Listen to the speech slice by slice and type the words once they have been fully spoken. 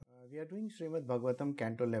We are doing Srimad Bhagavatam,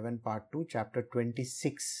 Canto 11, Part 2, Chapter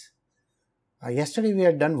 26. Yesterday we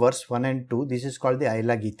had done verse 1 and 2. This is called the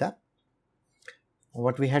Aila Gita.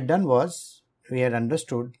 What we had done was, we had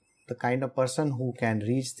understood the kind of person who can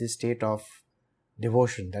reach this state of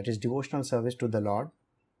devotion, that is devotional service to the Lord.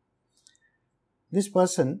 This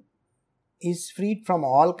person is freed from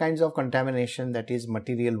all kinds of contamination, that is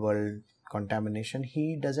material world contamination.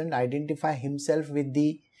 He doesn't identify himself with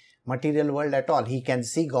the material world at all. He can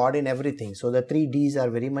see God in everything. So the 3 Ds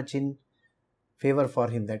are very much in favor for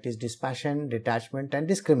him, that is dispassion, detachment and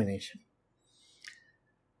discrimination.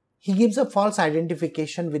 He gives a false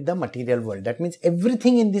identification with the material world. That means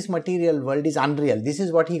everything in this material world is unreal. This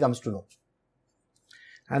is what he comes to know.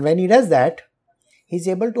 And when he does that, he is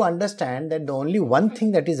able to understand that the only one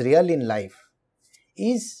thing that is real in life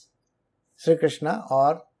is Sri Krishna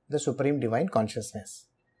or the Supreme Divine Consciousness.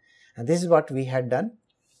 And this is what we had done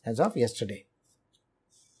as of yesterday.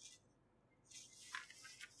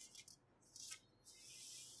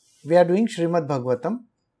 We are doing Srimad Bhagavatam,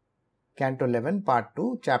 Canto 11, Part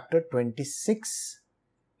 2, Chapter 26.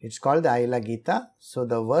 It's called the Aila Gita. So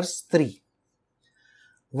the verse 3.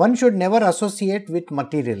 One should never associate with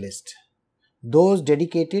materialists, those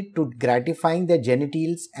dedicated to gratifying their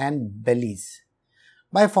genitals and bellies.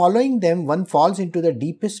 By following them, one falls into the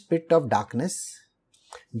deepest pit of darkness,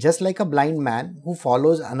 just like a blind man who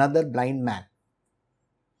follows another blind man.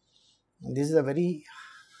 This is a very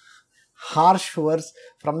harsh verse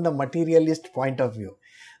from the materialist point of view.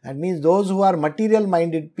 That means those who are material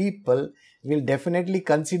minded people will definitely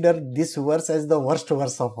consider this verse as the worst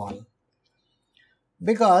verse of all.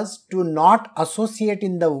 Because to not associate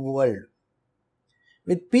in the world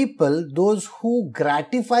with people, those who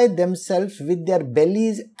gratify themselves with their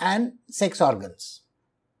bellies and sex organs.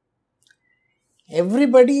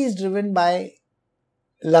 Everybody is driven by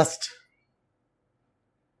lust.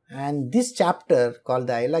 And this chapter called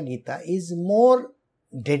the Aila Gita is more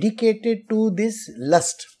dedicated to this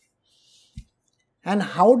lust. And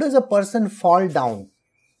how does a person fall down?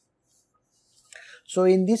 So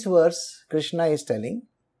in this verse, Krishna is telling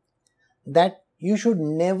that you should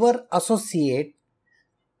never associate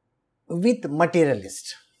with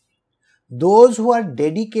materialists. Those who are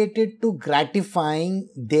dedicated to gratifying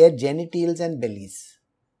their genitals and bellies.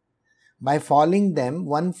 By following them,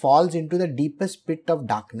 one falls into the deepest pit of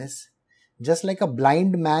darkness, just like a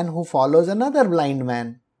blind man who follows another blind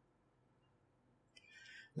man.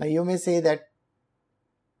 Now you may say that,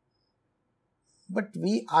 but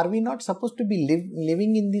are we not supposed to be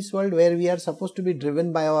living in this world where we are supposed to be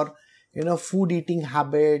driven by our food eating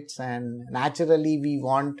habits, and naturally we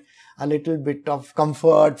want a little bit of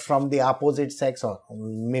comfort from the opposite sex, or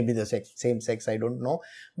maybe the same sex, I don't know.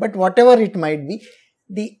 But whatever it might be,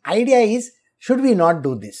 the idea is, should we not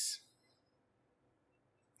do this?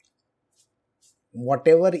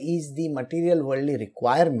 Whatever is the material worldly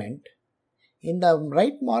requirement, in the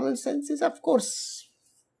right moral sense, is of course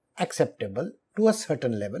acceptable to a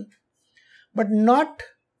certain level, but not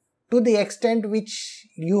to the extent which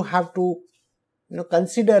you have to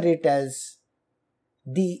consider it as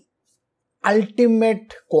the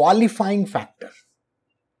ultimate qualifying factor.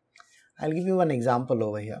 I'll give you one example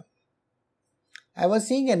over here. I was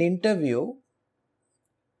seeing an interview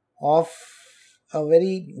of a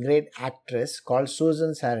very great actress called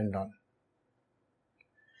Susan Sarandon.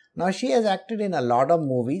 Now she has acted in a lot of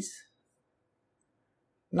movies.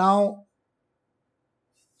 Now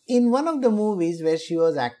in one of the movies where she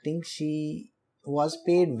was acting, she was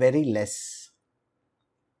paid very less.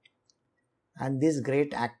 And this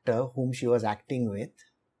great actor whom she was acting with,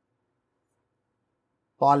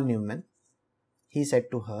 Paul Newman, he said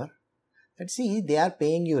to her that, see, they are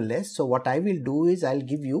paying you less, so what I will do is I'll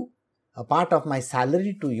give you a part of my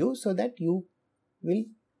salary to you so that you will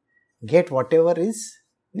get whatever is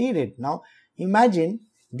needed. Now imagine,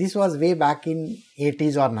 this was way back in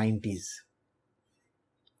 80s or 90s.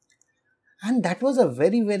 And that was a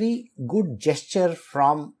very, very good gesture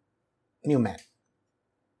from Newman.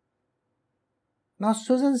 Now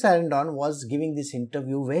Susan Sarandon was giving this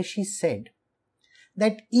interview where she said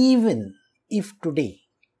that even if today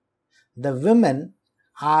the women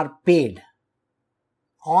are paid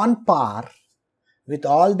on par with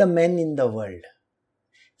all the men in the world,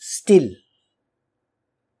 still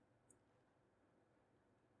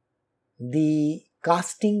the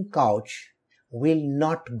casting couch will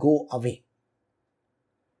not go away.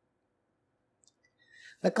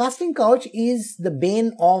 The casting couch is the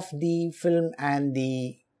bane of the film and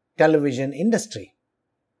the television industry.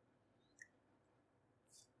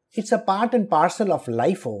 It's a part and parcel of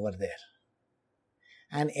life over there.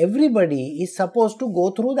 And everybody is supposed to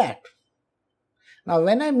go through that. Now,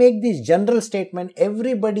 when I make this general statement,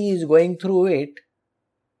 everybody is going through it,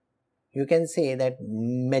 you can say that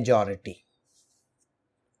majority.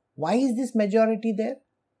 Why is this majority there?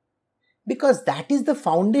 Because that is the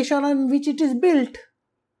foundation on which it is built.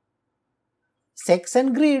 Sex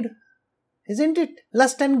and greed, isn't it?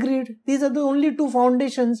 Lust and greed. These are the only two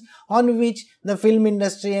foundations on which the film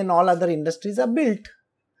industry and all other industries are built.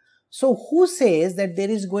 So who says that there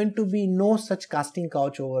is going to be no such casting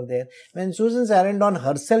couch over there? When Susan Sarandon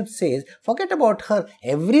herself says, forget about her,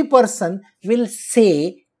 every person will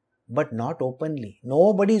say, but not openly.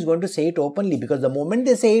 Nobody is going to say it openly, because the moment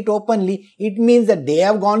they say it openly, it means that they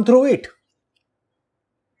have gone through it.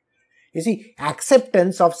 You see,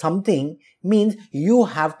 acceptance of something means you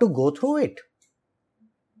have to go through it.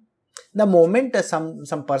 The moment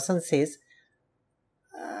some person says,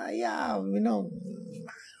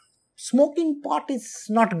 smoking pot is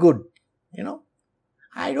not good,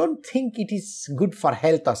 I don't think it is good for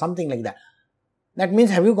health or something like that. That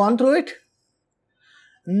means, have you gone through it?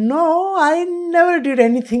 No, I never did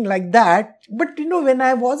anything like that. But when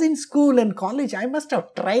I was in school and college, I must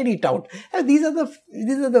have tried it out. And these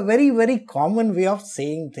are the very, very common way of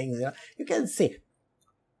saying things. You can say,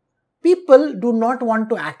 people do not want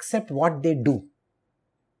to accept what they do.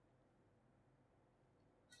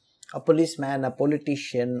 A policeman, a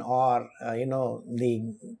politician, or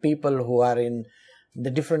the people who are in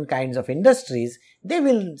the different kinds of industries, they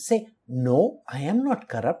will say, no, I am not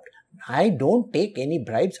corrupt. I don't take any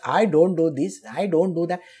bribes. I don't do this. I don't do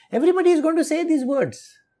that. Everybody is going to say these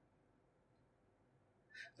words.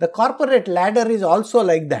 The corporate ladder is also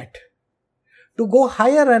like that. To go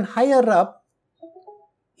higher and higher up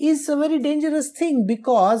is a very dangerous thing,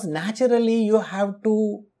 because naturally you have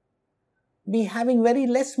to be having very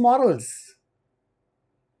less morals.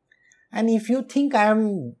 And if you think I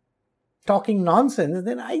am talking nonsense,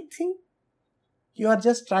 then I think you are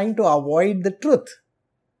just trying to avoid the truth.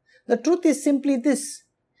 The truth is simply this: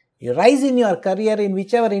 your rise in your career in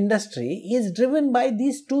whichever industry is driven by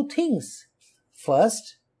these two things.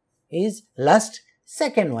 First is lust,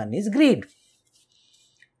 second one is greed.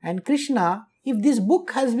 And Krishna, if this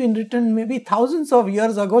book has been written maybe thousands of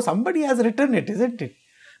years ago, somebody has written it, isn't it?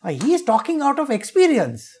 He is talking out of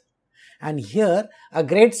experience. And here a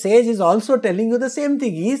great sage is also telling you the same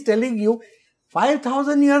thing. He is telling you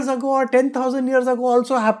 5,000 years ago or 10,000 years ago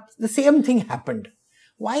also the same thing happened.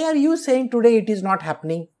 Why are you saying today it is not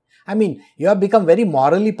happening? I mean, you have become very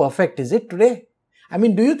morally perfect, is it today? I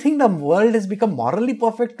mean, do you think the world has become morally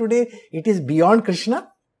perfect today? It is beyond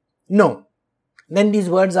Krishna? No. Then these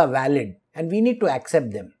words are valid and we need to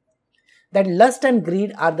accept them. That lust and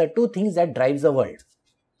greed are the two things that drives the world.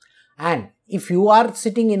 And if you are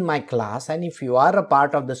sitting in my class and if you are a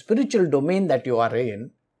part of the spiritual domain that you are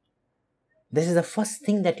in, this is the first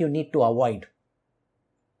thing that you need to avoid.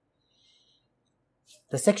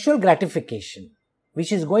 The sexual gratification,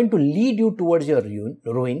 which is going to lead you towards your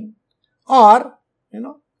ruin, or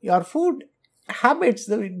your food habits,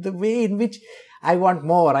 the way in which I want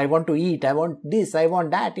more, I want to eat, I want this, I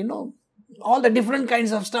want that, all the different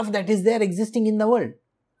kinds of stuff that is there existing in the world.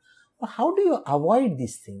 How do you avoid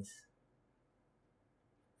these things?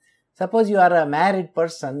 Suppose you are a married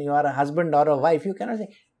person, you are a husband or a wife, you cannot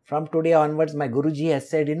say, from today onwards my Guruji has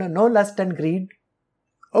said, no lust and greed.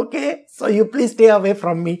 Okay, so you please stay away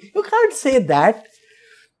from me. You can't say that.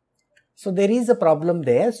 So there is a problem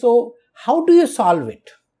there. So how do you solve it?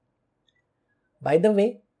 By the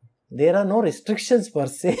way, there are no restrictions per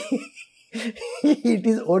se. It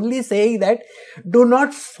is only saying that do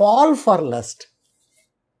not fall for lust.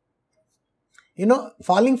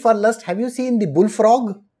 Falling for lust, have you seen the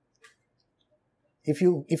bullfrog? If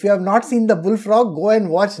you have not seen the bullfrog, go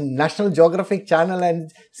and watch National Geographic channel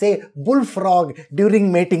and say bullfrog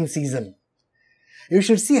during mating season. You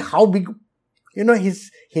should see how big,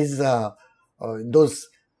 those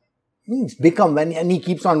become and he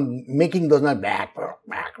keeps on making those back.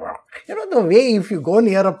 The way if you go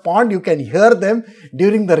near a pond, you can hear them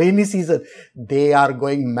during the rainy season. They are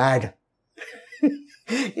going mad.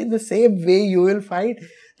 In the same way, you will find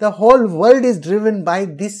the whole world is driven by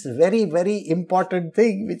this very, very important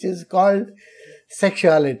thing, which is called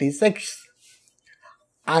sexuality, sex.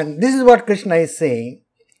 And this is what Krishna is saying,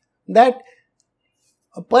 that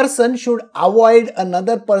a person should avoid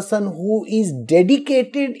another person who is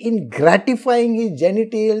dedicated in gratifying his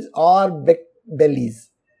genitals or bellies.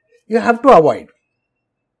 You have to avoid.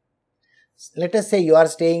 Let us say you are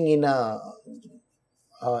staying in a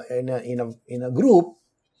group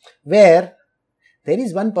where there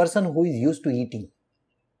is one person who is used to eating.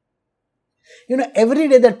 Every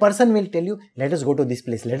day that person will tell you, let us go to this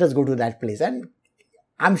place, let us go to that place. And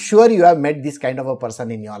I'm sure you have met this kind of a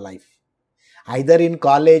person in your life, either in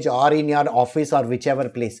college or in your office or whichever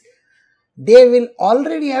place. They will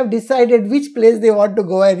already have decided which place they want to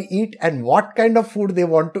go and eat and what kind of food they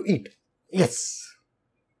want to eat. Yes.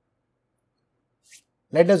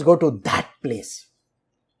 Let us go to that place.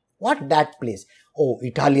 What that place? Oh,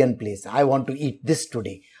 Italian place. I want to eat this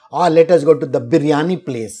today. Or let us go to the biryani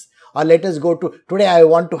place. Or let us go to, today I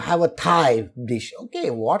want to have a Thai dish. Okay,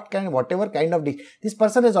 whatever kind of dish. This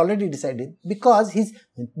person has already decided because his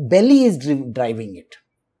belly is driving it.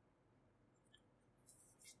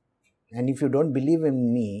 And if you don't believe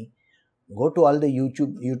in me, go to all the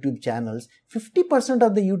YouTube channels. 50%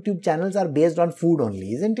 of the YouTube channels are based on food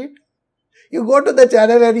only, isn't it? You go to the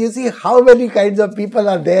channel and you see how many kinds of people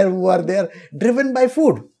are there who are there driven by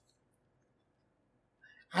food.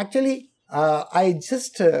 Actually, I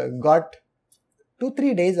just got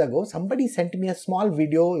 2-3 days ago, somebody sent me a small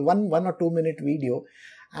video, one or 2 minute video,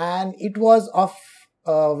 and it was of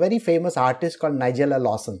a very famous artist called Nigella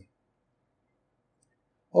Lawson.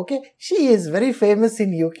 Okay, she is very famous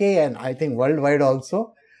in UK and I think worldwide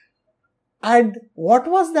also. And what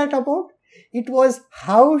was that about? It was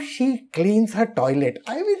how she cleans her toilet.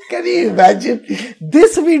 I mean, can you imagine?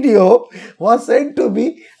 This video was sent to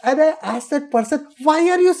me and I asked that person, why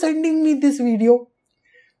are you sending me this video?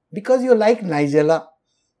 Because you like Nigella.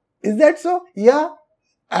 Is that so? Yeah.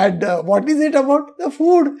 And what is it about? The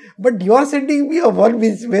food. But you are sending me a one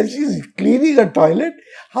where she's cleaning her toilet?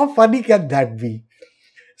 How funny can that be?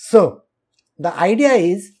 So, the idea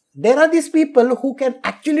is, there are these people who can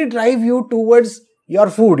actually drive you towards your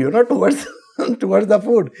food, towards the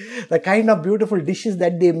food. The kind of beautiful dishes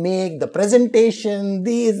that they make, the presentation,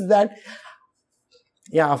 this, that.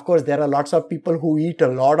 Yeah, of course, there are lots of people who eat a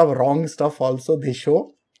lot of wrong stuff also, they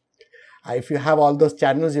show. If you have all those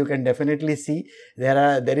channels, you can definitely see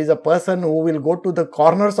there is a person who will go to the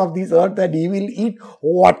corners of this earth and he will eat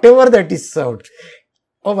whatever that is served.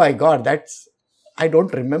 Oh my God, I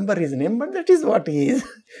don't remember his name, but that is what he is.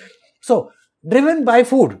 So, driven by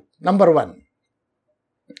food, number one.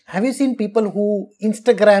 Have you seen people who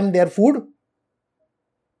Instagram their food?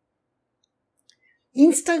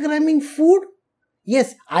 Instagramming food?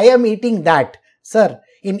 Yes, I am eating that. Sir,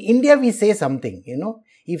 in India we say something,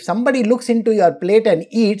 if somebody looks into your plate and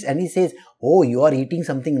eats and he says, oh, you are eating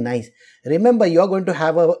something nice. Remember, you are going to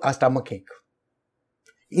have a stomachache.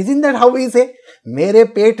 Isn't that how we say? Mere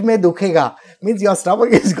pet mein dukhega. Means your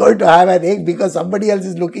stomach is going to have an ache because somebody else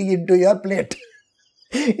is looking into your plate.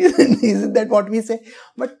 Isn't that what we say?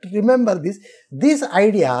 But remember this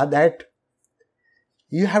idea that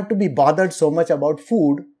you have to be bothered so much about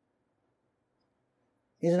food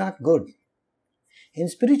is not good. In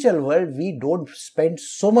spiritual world, we don't spend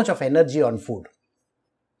so much of energy on food.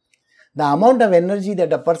 The amount of energy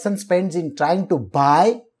that a person spends in trying to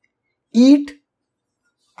buy, eat,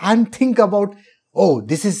 and think about, oh,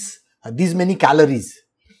 these many calories.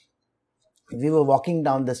 We were walking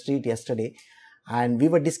down the street yesterday and we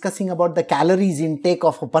were discussing about the calories intake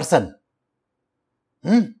of a person.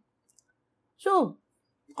 So,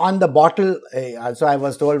 on the bottle, so I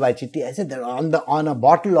was told by Chitti, I said that on a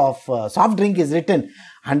bottle of soft drink is written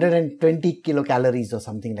 120 kilocalories or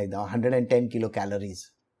something like that, 110 kilocalories.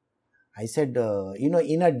 I said,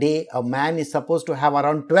 in a day, a man is supposed to have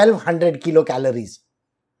around 1200 kilocalories.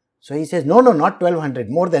 So he says, no, not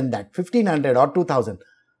 1200, more than that, 1500 or 2000.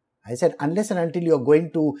 I said, unless and until you are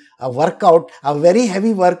going to a workout, a very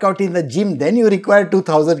heavy workout in the gym, then you require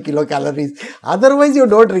 2000 kilocalories. Otherwise, you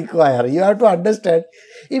don't require. You have to understand,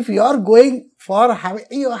 if you are going for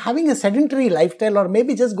having a sedentary lifestyle or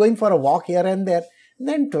maybe just going for a walk here and there,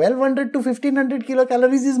 then 1200 to 1500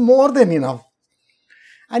 kilocalories is more than enough.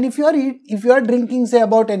 And if you are drinking, say,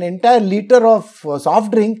 about an entire liter of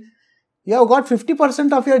soft drink, you have got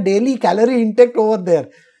 50% of your daily calorie intake over there.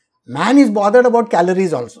 Man is bothered about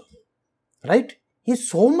calories also. Right? He's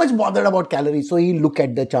so much bothered about calories. So he'll look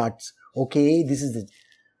at the charts. Okay, this is it.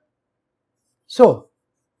 So,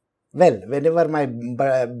 whenever my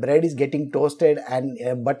bread is getting toasted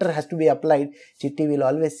and butter has to be applied, Chitti will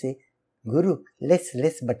always say, Guru,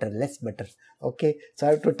 less butter. Okay, so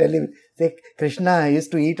I have to tell him, say, Krishna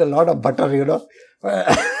used to eat a lot of butter,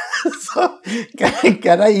 So,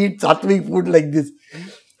 can I eat sattvic food like this?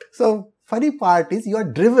 So, funny part is you are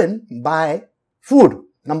driven by food,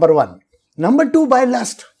 number one. Number two, by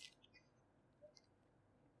lust.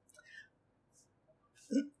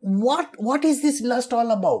 What is this lust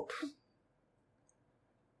all about?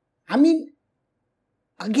 I mean,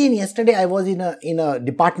 again, yesterday I was in a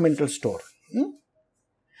departmental store.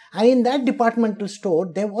 And in that departmental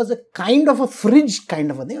store, there was a kind of a fridge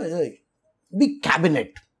kind of a thing, a big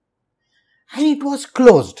cabinet. and it was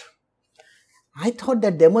closed. I thought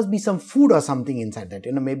that there must be some food or something inside that,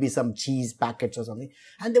 maybe some cheese packets or something.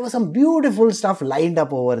 And there was some beautiful stuff lined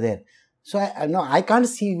up over there. So I can't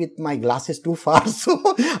see with my glasses too far, so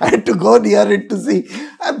I had to go near it to see.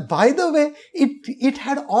 And by the way, it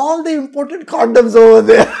had all the important condoms over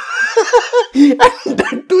there. And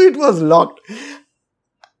that too, it was locked.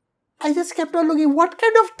 I just kept on looking, what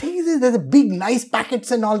kind of things is there? Big, nice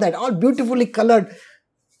packets and all that, all beautifully colored.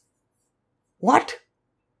 What?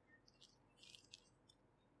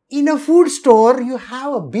 In a food store, you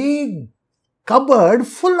have a big cupboard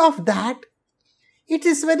full of that. It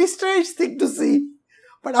is very strange thing to see.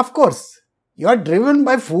 But of course, you are driven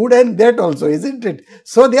by food and that also, isn't it?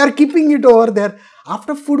 So they are keeping it over there.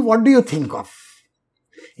 After food, what do you think of?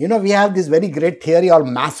 We have this very great theory called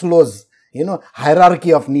Maslow's,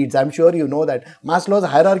 hierarchy of needs. I'm sure you know that. Maslow's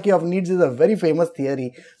hierarchy of needs is a very famous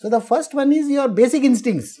theory. So the first one is your basic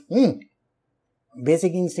instincts.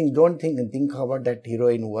 Basic instincts, don't think about that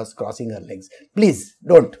heroine who was crossing her legs. Please,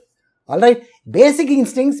 don't. Alright? Basic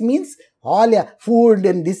instincts means all your food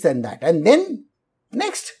and this and that. And then,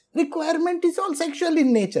 next requirement is all sexual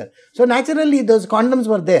in nature. So naturally, those condoms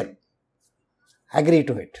were there. Agree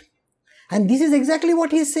to it. And this is exactly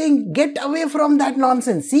what he's saying. Get away from that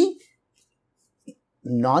nonsense. See?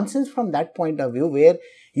 Nonsense from that point of view where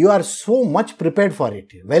you are so much prepared for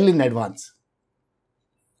it. Well in advance.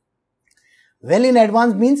 Well in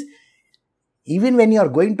advance means even when you are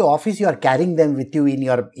going to office, you are carrying them with you in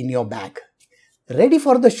your bag. Ready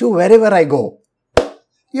for the shoe wherever I go.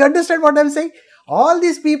 You understand what I am saying? All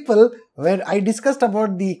these people, where I discussed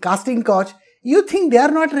about the casting couch, you think they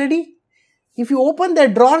are not ready? If you open their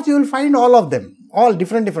drawers, you will find all of them. All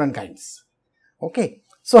different kinds. Okay.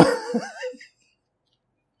 So,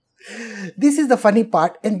 this is the funny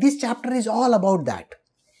part, and this chapter is all about that.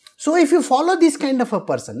 So if you follow this kind of a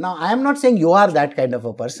person, now I am not saying you are that kind of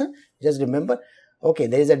a person, just remember, okay,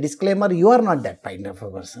 there is a disclaimer, you are not that kind of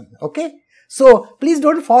a person, okay? So please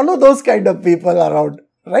don't follow those kind of people around,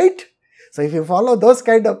 right? So if you follow those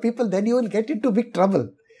kind of people, then you will get into big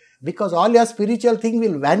trouble because all your spiritual thing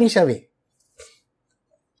will vanish away,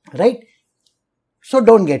 right? So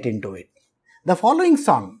don't get into it. The following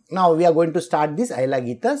song, now we are going to start this Aila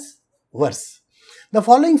Gita's verse. The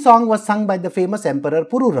following song was sung by the famous emperor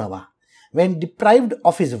Pururava. When deprived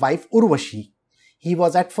of his wife Urvashi, he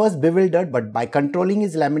was at first bewildered, but by controlling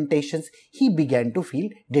his lamentations, he began to feel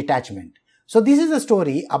detachment. So this is a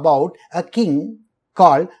story about a king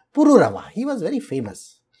called Pururava. He was very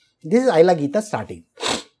famous. This is Aila Gita starting.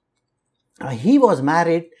 He was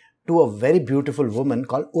married to a very beautiful woman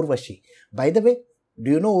called Urvashi. By the way,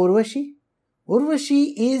 do you know Urvashi?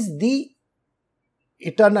 Urvashi is the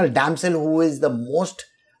eternal damsel who is the most,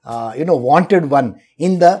 wanted one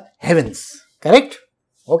in the heavens. Correct?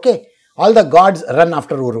 Okay. All the gods run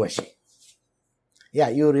after Urvashi. Yeah,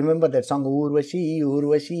 you remember that song, Urvashi,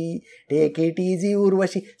 Urvashi, take it easy,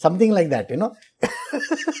 Urvashi. Something like that,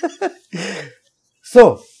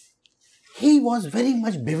 So, he was very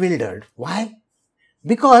much bewildered. Why?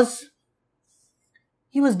 Because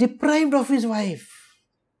he was deprived of his wife.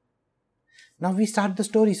 Now we start the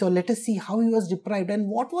story. So let us see how he was deprived and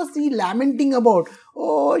what was he lamenting about.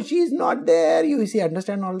 Oh, she's not there. You see,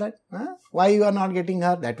 understand all that? Huh? Why you are not getting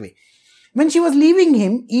her that way? When she was leaving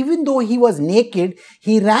him, even though he was naked,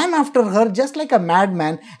 he ran after her just like a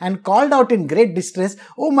madman and called out in great distress,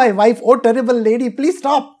 "Oh, my wife, oh, terrible lady, please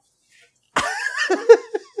stop."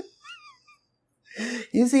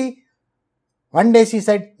 You see, one day she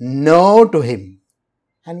said no to him.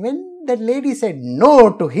 And when that lady said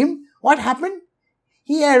no to him, what happened?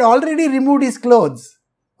 He had already removed his clothes.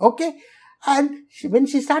 Okay? And when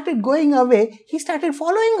she started going away, he started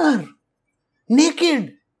following her.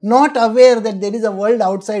 Naked. Not aware that there is a world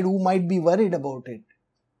outside who might be worried about it.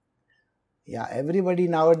 Yeah, everybody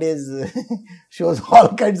nowadays shows all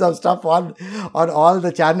kinds of stuff on all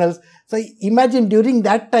the channels. So imagine during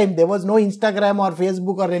that time, there was no Instagram or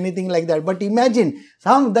Facebook or anything like that. But imagine,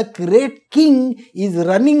 the great king is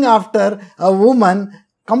running after a woman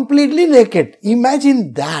completely naked.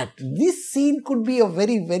 Imagine that. This scene could be a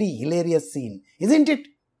very, very hilarious scene. Isn't it?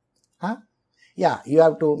 Huh? Yeah, you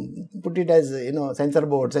have to put it as, censor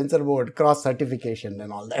board, cross certification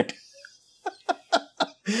and all that.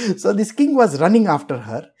 So this king was running after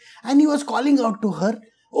her and he was calling out to her,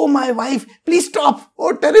 "Oh, my wife, please stop.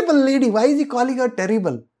 Oh, terrible lady." Why is he calling her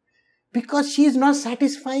terrible? Because she is not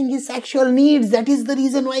satisfying his sexual needs. That is the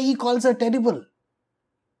reason why he calls her terrible.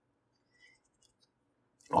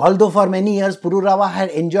 Although for many years Pururava had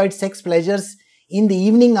enjoyed sex pleasures in the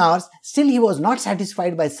evening hours, still he was not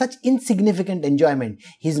satisfied by such insignificant enjoyment.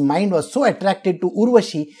 His mind was so attracted to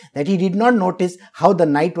Urvashi that he did not notice how the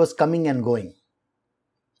night was coming and going.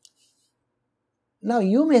 Now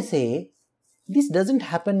you may say, this doesn't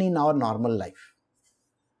happen in our normal life.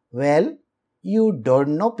 Well, you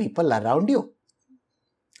don't know people around you.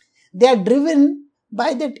 They are driven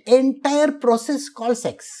by that entire process called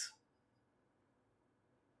sex.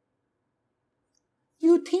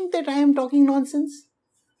 You think that I am talking nonsense?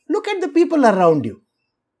 Look at the people around you.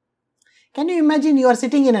 Can you imagine you are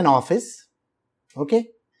sitting in an office, okay,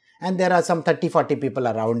 and there are some 30-40 people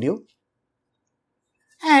around you,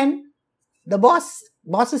 and the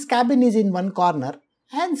boss's cabin is in one corner,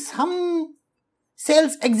 and some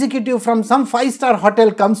sales executive from some 5-star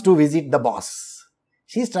hotel comes to visit the boss.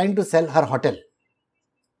 She is trying to sell her hotel.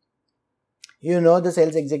 You know the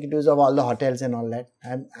sales executives of all the hotels and all that.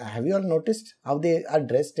 And have you all noticed how they are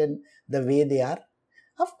dressed and the way they are?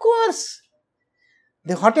 Of course,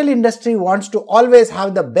 the hotel industry wants to always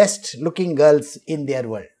have the best looking girls in the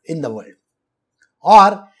world.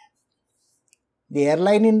 Or the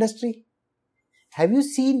airline industry. Have you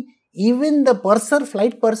seen even the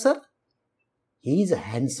flight purser? He is a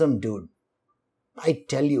handsome dude. I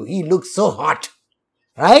tell you, he looks so hot,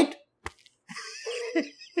 right?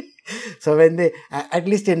 So when they, at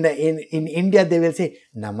least in India, they will say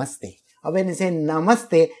Namaste. Or when they say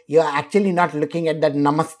Namaste, you are actually not looking at that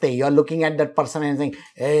Namaste. You are looking at that person and saying,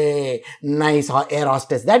 hey, nice air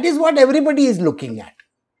hostess. That is what everybody is looking at.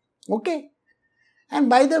 Okay. And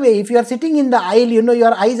by the way, if you are sitting in the aisle, you know,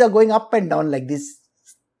 your eyes are going up and down like this.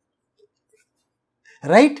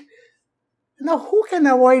 Right? Now, who can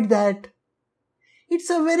avoid that? It's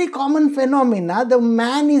a very common phenomena. The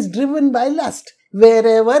man is driven by lust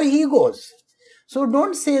wherever he goes. So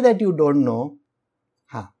don't say that you don't know.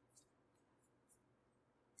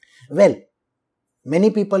 Well,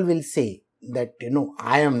 many people will say that,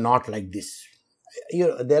 I am not like this.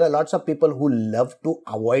 There are lots of people who love to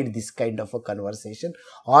avoid this kind of a conversation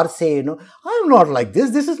or say, I am not like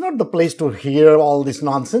this. This is not the place to hear all this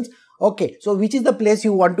nonsense. Okay, so which is the place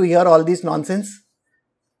you want to hear all this nonsense?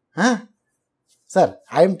 Sir,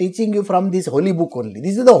 I am teaching you from this holy book only.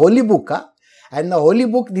 This is the holy book, and the holy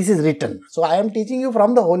book, this is written. So I am teaching you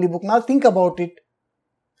from the holy book. Now think about it.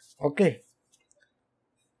 Okay.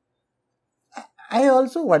 I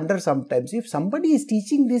also wonder sometimes if somebody is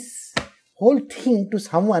teaching this whole thing to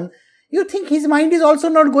someone, you think his mind is also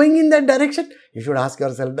not going in that direction? You should ask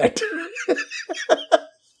yourself that.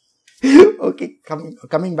 Okay,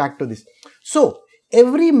 coming back to this. So,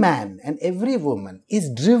 every man and every woman is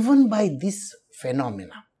driven by this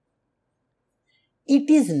phenomena. It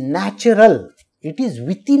is natural. It is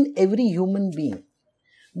within every human being.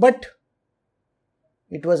 But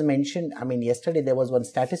it was mentioned, yesterday there was one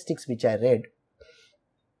statistics which I read.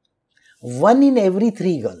 1 in every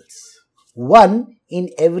 3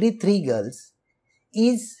 girls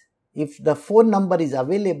is, if the phone number is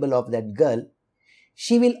available of that girl,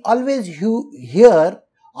 she will always hear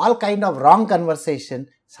all kind of wrong conversation.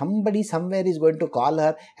 Somebody somewhere is going to call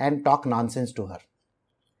her and talk nonsense to her.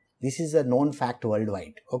 This is a known fact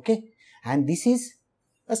worldwide. Okay. And this is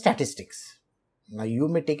a statistics. Now you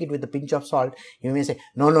may take it with a pinch of salt. You may say,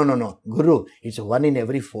 no, Guru, it's 1 in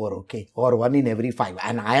every 4, okay, or 1 in every 5,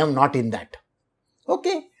 and I am not in that.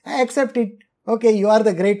 Okay, I accept it. Okay, you are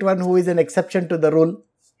the great one who is an exception to the rule.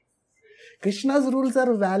 Krishna's rules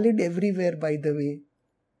are valid everywhere, by the way.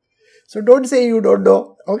 So don't say you don't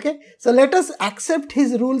know. Okay, so let us accept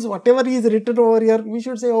his rules, whatever he is written over here. We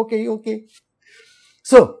should say, okay.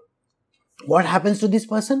 So, what happens to this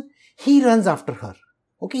person? He runs after her.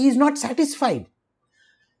 Okay, he is not satisfied.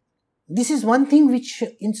 This is one thing which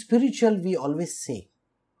in spiritual we always say.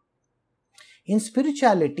 In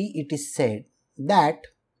spirituality, it is said that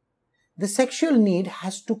the sexual need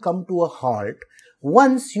has to come to a halt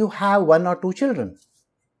once you have 1 or 2 children.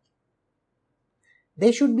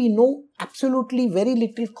 There should be absolutely very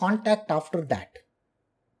little contact after that.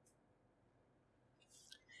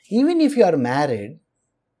 Even if you are married,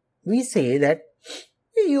 we say that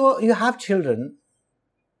you have children,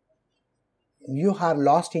 you are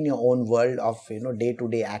lost in your own world of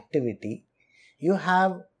day-to-day activity. You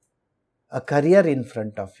have a career in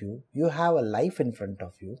front of you. You have a life in front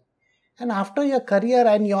of you. And after your career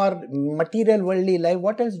and your material worldly life,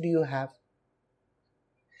 what else do you have?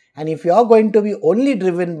 And if you are going to be only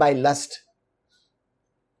driven by lust,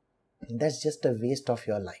 that's just a waste of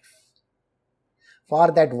your life. for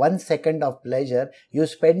that 1 second of pleasure, you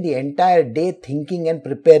spend the entire day thinking and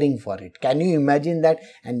preparing for it. Can you imagine that?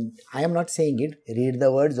 And I am not saying it, read the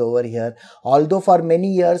words over here. Although for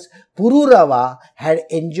many years, Pururava had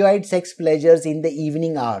enjoyed sex pleasures in the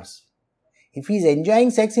evening hours. If he is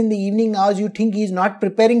enjoying sex in the evening hours, you think he is not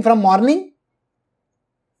preparing from morning?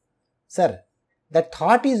 Sir, that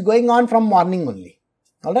thought is going on from morning only.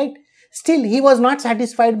 Alright? Still, he was not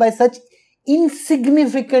satisfied by such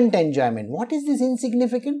insignificant enjoyment. What is this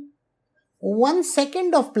insignificant? 1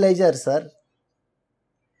 second of pleasure, sir.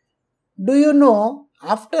 Do you know,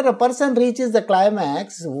 after a person reaches the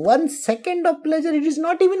climax, 1 second of pleasure, it is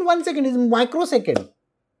not even 1 second, it is microsecond.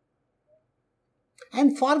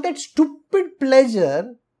 And for that stupid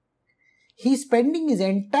pleasure, he is spending his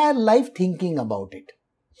entire life thinking about it.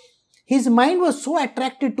 His mind was so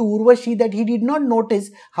attracted to Urvashi that he did not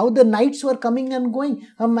notice how the nights were coming and going.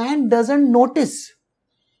 A man doesn't notice.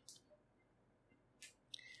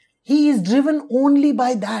 He is driven only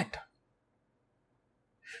by that.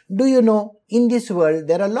 Do you know, in this world,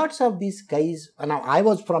 there are lots of these guys. Now, I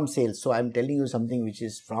was from sales, so I am telling you something which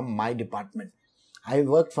is from my department. I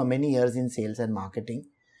worked for many years in sales and marketing.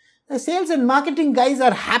 The sales and marketing guys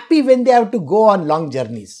are happy when they have to go on long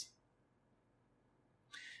journeys.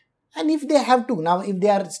 And if they have to, now if they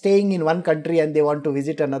are staying in one country and they want to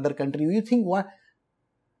visit another country, you think what?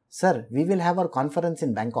 Sir, we will have our conference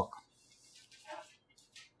in Bangkok.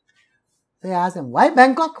 They ask them, why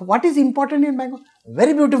Bangkok? What is important in Bangkok?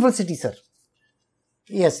 Very beautiful city, sir.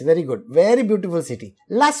 Yes, very good. Very beautiful city.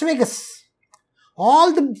 Las Vegas.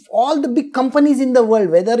 All the big companies in the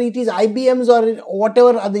world, whether it is IBM's or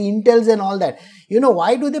whatever are the Intels and all that. You know,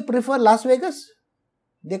 why do they prefer Las Vegas?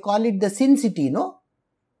 They call it the Sin City, no?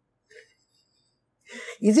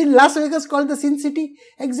 Isn't Las Vegas called the Sin City?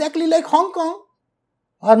 Exactly like Hong Kong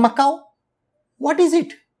or Macau. What is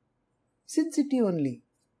it? Sin City only.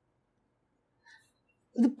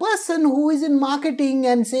 The person who is in marketing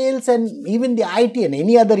and sales and even the IT and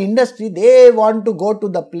any other industry, they want to go to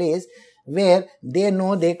the place where they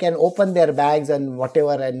know they can open their bags and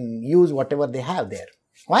whatever and use whatever they have there.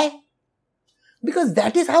 Why? Because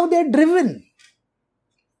that is how they are driven.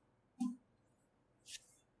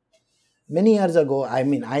 Many years ago,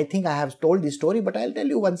 I think I have told this story, but I'll tell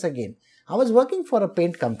you once again. I was working for a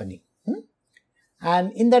paint company.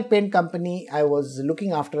 And in that paint company, I was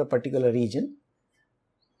looking after a particular region.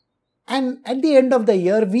 And at the end of the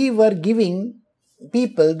year, we were giving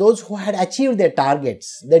people, those who had achieved their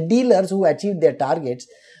targets, the dealers who achieved their targets,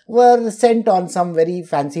 were sent on some very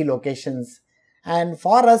fancy locations. And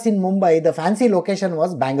for us in Mumbai, the fancy location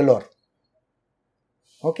was Bangalore.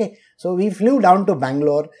 Okay, so we flew down to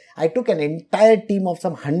Bangalore. I took an entire team of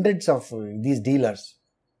some hundreds of these dealers.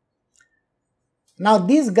 Now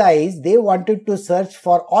these guys, they wanted to search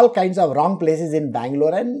for all kinds of wrong places in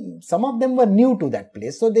Bangalore and some of them were new to that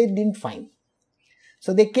place, so they didn't find.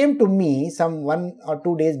 So they came to me some 1 or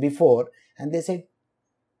 2 days before and they said,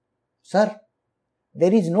 sir,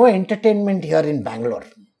 there is no entertainment here in Bangalore.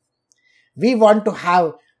 We want to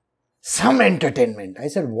have some entertainment. I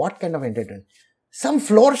said, what kind of entertainment? Some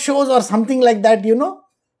floor shows or something like that, you know.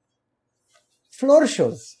 Floor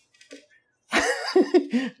shows.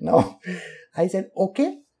 Now, I said,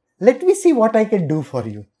 okay, let me see what I can do for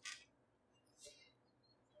you.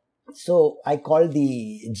 So I called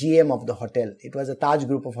the GM of the hotel. It was a Taj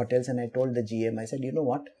group of hotels and I told the GM, I said, you know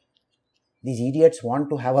what? These idiots want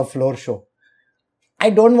to have a floor show. I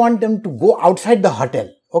don't want them to go outside the hotel.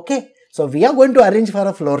 Okay. So we are going to arrange for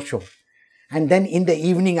a floor show. And then in the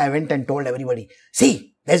evening, I went and told everybody,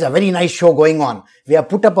 see, there's a very nice show going on. We have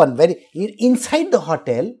put up on inside the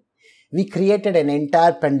hotel, we created an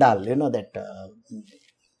entire pandal, you know, that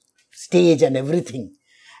stage and everything.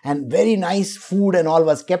 And very nice food and all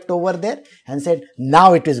was kept over there and said,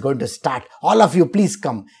 now it is going to start. All of you, please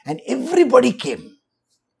come. And everybody came.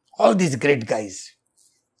 All these great guys.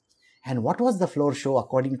 And what was the floor show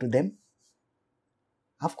according to them?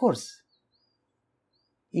 Of course,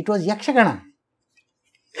 it was Yakshagana.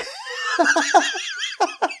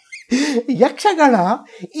 Yakshagana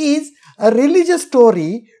is a religious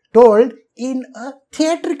story told in a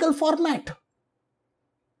theatrical format.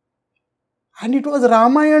 And it was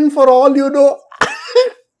Ramayana for all you know.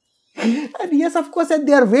 And yes, of course, and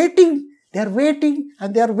they are waiting. And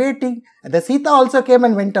the Sita also came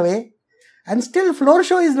and went away. And still floor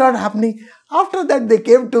show is not happening. After that, they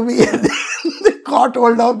came to me and they caught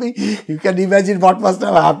hold of me. You can imagine what must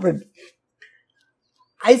have happened.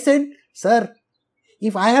 I said, sir,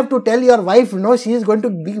 if I have to tell your wife, no, she is going to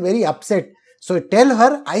be very upset. So tell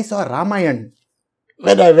her I saw Ramayana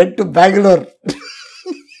when I went to Bangalore.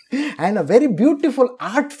 And a very beautiful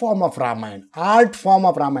art form of Ramayana.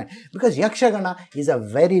 Because Yakshagana is a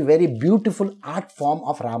very, very beautiful art form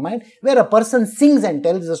of Ramayana where a person sings and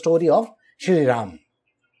tells the story of Shri Ram.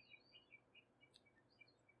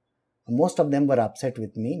 Most of them were upset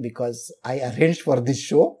with me because I arranged for this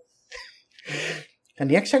show.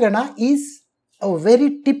 And Yakshagana is a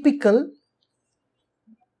very typical,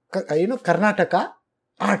 Karnataka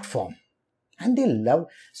art form. And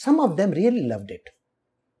some of them really loved it.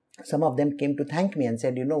 Some of them came to thank me and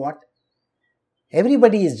said, you know what?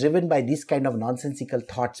 Everybody is driven by these kind of nonsensical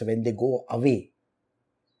thoughts when they go away.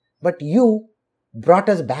 But you brought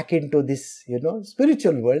us back into this,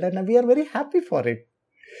 spiritual world, and we are very happy for it.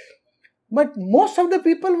 But most of the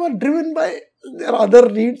people were driven by their other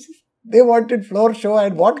needs. They wanted floor show,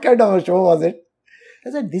 and what kind of a show was it?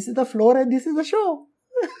 I said, this is the floor and this is the show.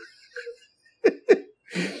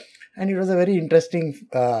 And it was a very interesting,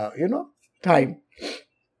 time.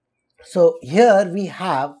 So here we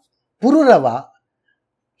have Pururava.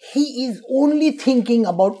 He is only thinking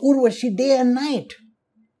about Urvashi day and night.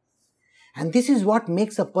 And this is what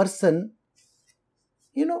makes a person,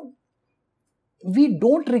 we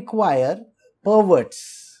don't require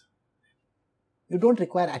perverts. You don't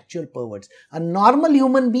require actual perverts. A normal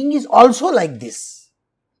human being is also like this.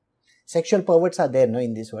 Sexual perverts are there,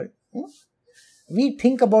 in this world. We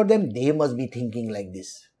think about them, they must be thinking like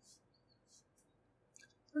this.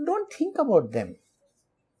 Don't think about them.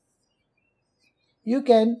 You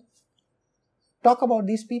can talk about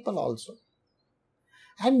these people also.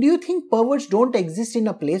 And do you think perverts don't exist in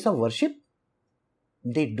a place of worship?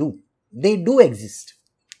 They do. They do exist.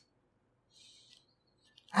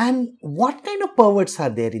 And what kind of perverts are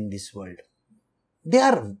there in this world? They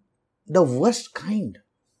are the worst kind.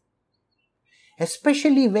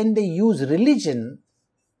 Especially when they use religion,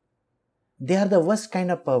 they are the worst kind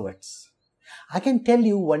of perverts. I can tell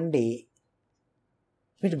you one day,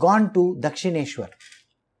 we'd gone to Dakshineshwar.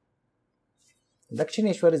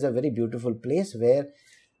 Dakshineshwar is a very beautiful place where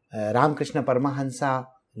Ramakrishna Paramahansa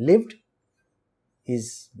lived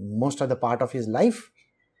most of the part of his life.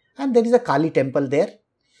 And there is a Kali temple there.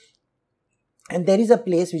 And there is a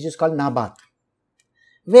place which is called Nabat,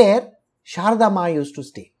 where Sharda Ma used to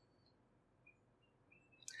stay.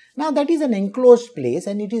 Now that is an enclosed place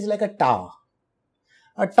and it is like a tower.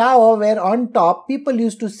 A tower where on top people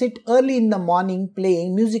used to sit early in the morning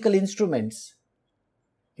playing musical instruments.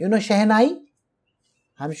 You know Shehnai?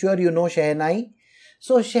 I'm sure you know Shehnai.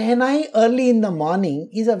 So Shehnai early in the morning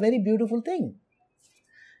is a very beautiful thing.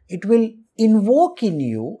 It will invoke in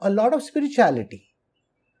you a lot of spirituality.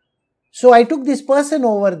 So I took this person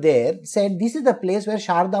over there, said this is the place where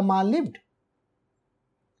Sharda Ma lived.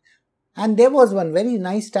 And there was one very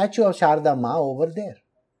nice statue of Sharda Ma over there.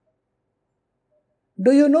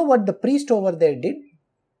 Do you know what the priest over there did?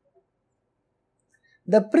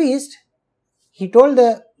 The priest, he told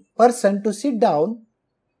the person to sit down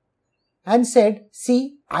and said,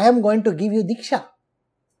 see, I am going to give you Diksha,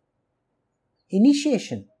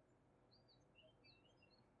 initiation.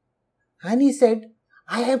 And he said,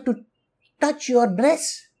 I have to touch your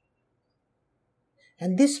breast.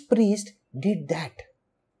 And this priest did that.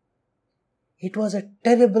 It was a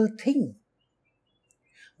terrible thing.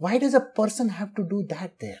 Why does a person have to do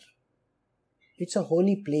that there? It's a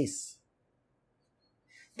holy place.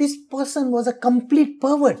 This person was a complete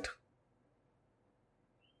pervert.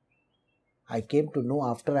 I came to know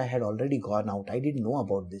after I had already gone out. I didn't know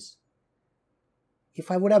about this. If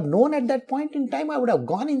I would have known at that point in time, I would have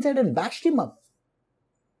gone inside and bashed him up.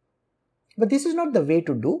 But this is not the way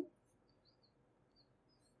to do.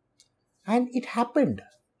 And it happened.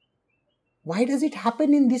 Why does it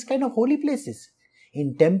happen in these kind of holy places?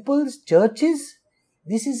 In temples, churches,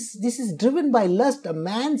 this is driven by lust. A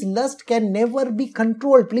man's lust can never be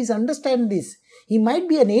controlled. Please understand this. He might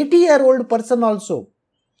be an 80-year-old person also.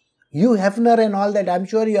 Hugh Hefner and all that, I'm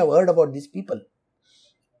sure you have heard about these people.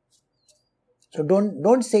 So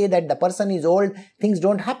don't say that the person is old, things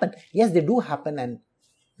don't happen. Yes, they do happen and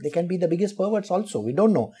they can be the biggest perverts also. We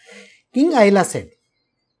don't know. King Aila said,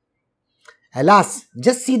 alas,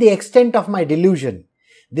 just see the extent of my delusion.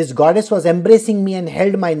 This goddess was embracing me and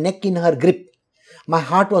held my neck in her grip. My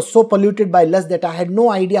heart was so polluted by lust that I had no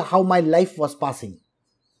idea how my life was passing.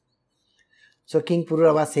 So King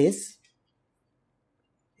Pururava says,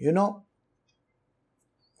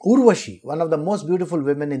 Urvashi, one of the most beautiful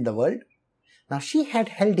women in the world, now she had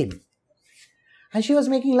held him and she was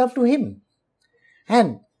making love to him.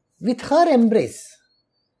 And with her embrace,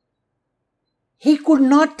 he could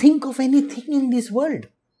not think of anything in this world.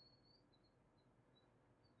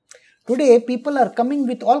 Today, people are coming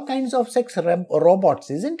with all kinds of sex robots,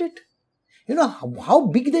 isn't it? You know how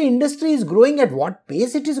big the industry is growing, at what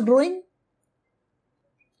pace it is growing?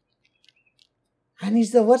 And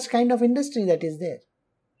it's the worst kind of industry that is there.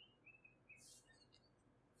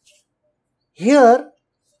 Here,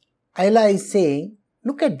 Ayla is saying,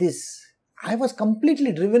 look at this. I was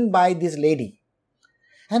completely driven by this lady.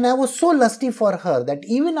 And I was so lusty for her that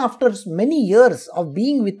even after many years of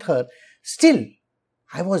being with her, still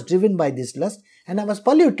I was driven by this lust and I was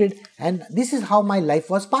polluted, and this is how my life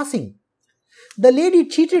was passing. The lady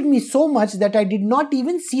cheated me so much that I did not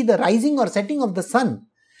even see the rising or setting of the sun.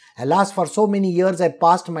 Alas, for so many years I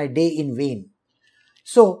passed my day in vain.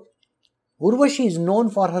 So, Urvashi is known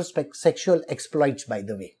for her sexual exploits, by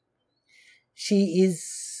the way. She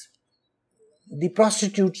is the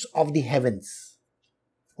prostitutes of the heavens.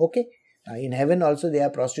 Okay? In heaven also they are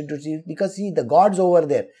prostitutes, because see, the gods over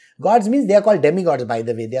there. Gods means they are called demigods, by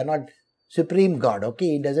the way. They are not supreme god.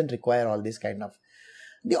 Okay? It doesn't require all this kind of...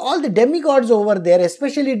 all the demigods over there,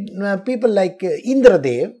 especially people like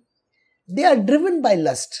Indradev, they are driven by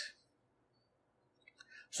lust.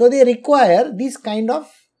 So they require these kind of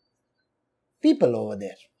people over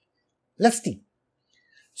there. Lusty.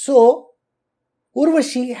 So,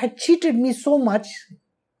 Urvashi had cheated me so much.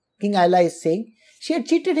 King Ayla is saying, she had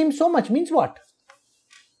cheated him so much. Means what?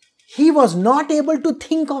 He was not able to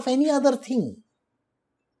think of any other thing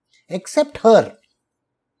except her.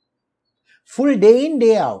 Full day in,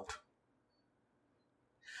 day out.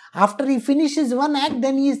 After he finishes one act,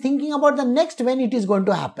 then he is thinking about the next, when it is going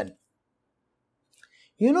to happen.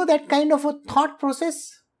 You know that kind of a thought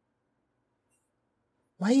process?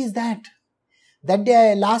 Why is that? That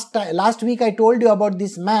day, last week I told you about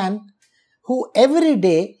this man who every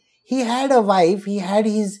day he had a wife, he had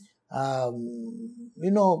his, the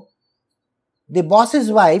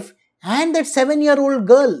boss's wife and that 7-year-old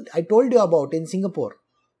girl I told you about in Singapore.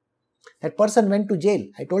 That person went to jail.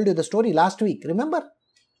 I told you the story last week, remember?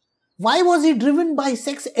 Why was he driven by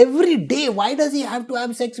sex every day? Why does he have to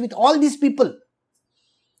have sex with all these people?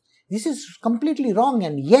 This is completely wrong,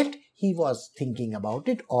 and yet he was thinking about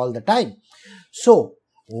it all the time. So,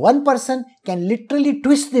 one person can literally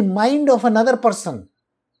twist the mind of another person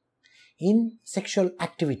in sexual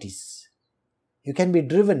activities. You can be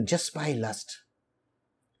driven just by lust.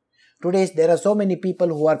 Today, there are so many people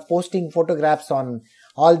who are posting photographs on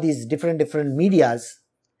all these different medias,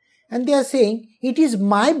 and they are saying, it is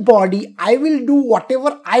my body, I will do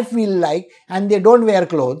whatever I feel like, and they don't wear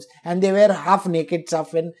clothes, and they wear half naked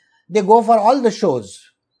stuff, and they go for all the shows.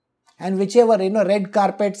 And whichever, red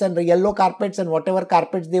carpets and yellow carpets and whatever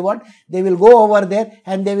carpets they want, they will go over there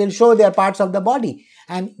and they will show their parts of the body.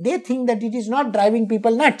 And they think that it is not driving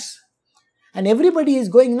people nuts. And everybody is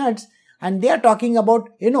going nuts, and they are talking about,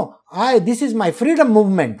 this is my freedom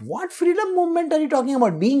movement. What freedom movement are you talking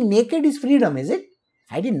about? Being naked is freedom, is it?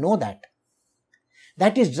 I didn't know that.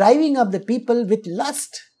 That is driving up the people with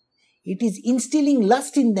lust. It is instilling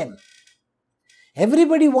lust in them.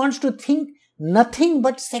 Everybody wants to think nothing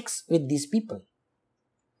but sex with these people.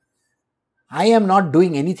 I am not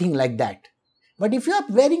doing anything like that. But if you are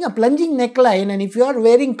wearing a plunging neckline and if you are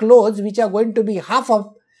wearing clothes which are going to be half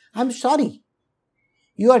of, I'm sorry.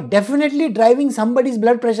 You are definitely driving somebody's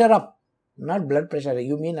blood pressure up. Not blood pressure,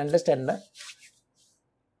 you mean understand that?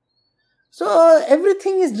 So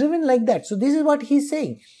everything is driven like that. So this is what he is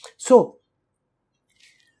saying. So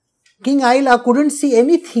King Ayla couldn't see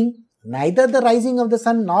anything, neither the rising of the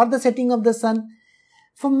sun nor the setting of the sun.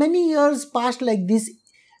 For many years passed like this.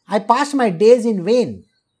 I passed my days in vain.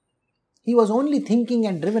 He was only thinking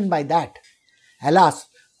and driven by that. Alas,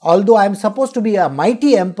 although I am supposed to be a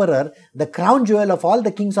mighty emperor, the crown jewel of all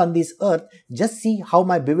the kings on this earth, just see how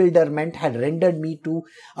my bewilderment had rendered me to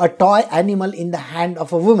a toy animal in the hand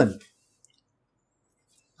of a woman.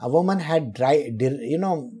 A woman had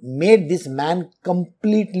made this man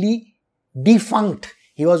completely defunct.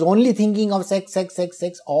 He was only thinking of sex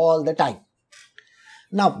all the time.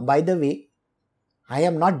 Now, by the way, I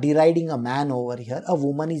am not deriding a man over here. A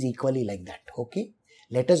woman is equally like that. Okay?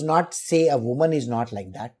 Let us not say a woman is not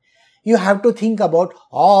like that. You have to think about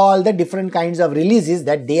all the different kinds of releases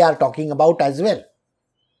that they are talking about as well.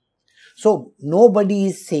 So, nobody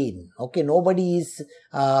is sane. Okay? Nobody is,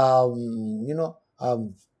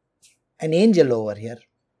 an angel over here.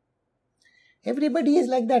 Everybody is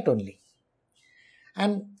like that only.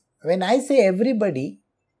 And when I say everybody,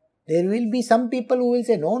 there will be some people who will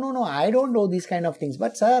say, no, I don't know these kind of things.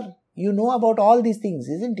 But sir, you know about all these things,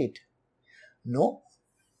 isn't it? No.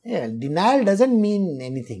 Yeah, denial doesn't mean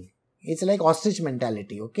anything. It's like ostrich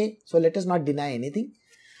mentality, okay? So let us not deny anything.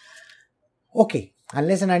 Okay,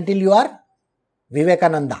 unless and until you are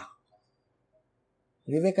Vivekananda.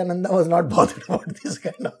 Vivekananda was not bothered about these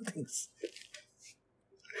kind of things.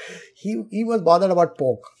 He was bothered about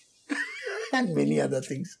pork and many other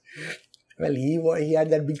things. Well, he had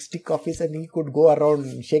that big stick of his and he could go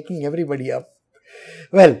around shaking everybody up.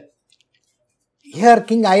 Well, here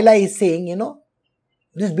King Aila is saying,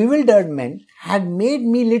 this bewildered man had made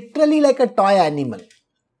me literally like a toy animal.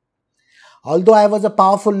 Although I was a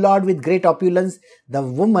powerful lord with great opulence, the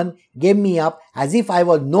woman gave me up as if I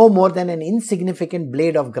was no more than an insignificant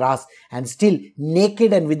blade of grass, and still,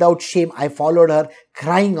 naked and without shame, I followed her,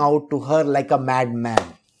 crying out to her like a madman.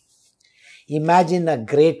 Imagine a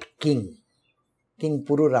great king, King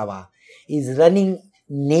Pururava, is running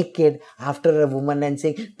naked after a woman and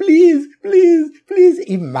saying, please, please, please.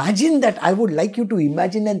 Imagine that. I would like you to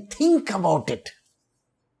imagine and think about it.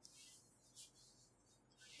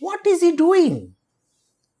 What is he doing?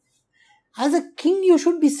 As a king, you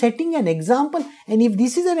should be setting an example. And if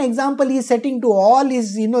this is an example he is setting to all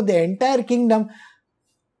his, the entire kingdom,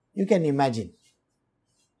 you can imagine.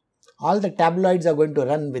 All the tabloids are going to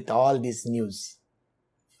run with all this news.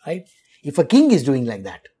 Right? If a king is doing like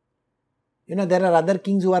that. There are other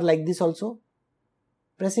kings who are like this also.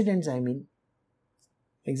 Presidents, I mean.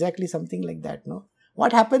 Exactly something like that, no?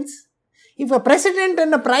 What happens? If a president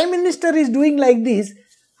and a prime minister is doing like this,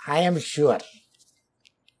 I am sure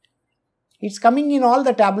it's coming in all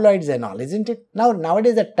the tabloids and all, isn't it?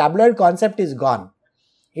 Nowadays the tabloid concept is gone.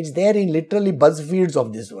 It's there in literally BuzzFeeds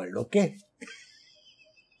of this world, okay?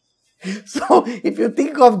 So, if you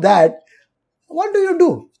think of that, what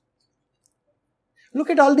do? Look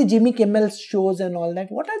at all the Jimmy Kimmel shows and all that.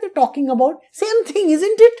 What are they talking about? Same thing,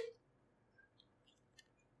 isn't it?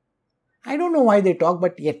 I don't know why they talk,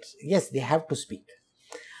 but yet, yes, they have to speak.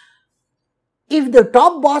 If the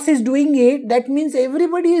top boss is doing it, that means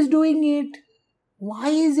everybody is doing it. Why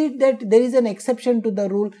is it that there is an exception to the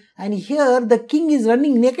rule? And here the king is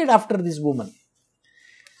running naked after this woman.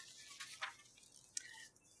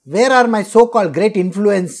 Where are my so-called great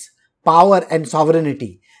influence, power and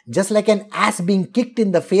sovereignty? Just like an ass being kicked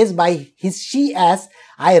in the face by his she-ass,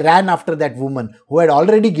 I ran after that woman who had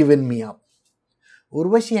already given me up.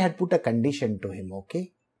 Urvashi had put a condition to him,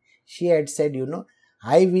 okay? She had said,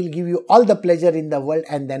 I will give you all the pleasure in the world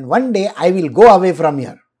and then one day I will go away from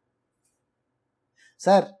here.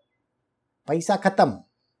 Sir, paisa khatam.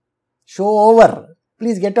 Show over.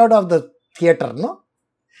 Please get out of the theatre, no?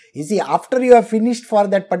 You see, after you have finished for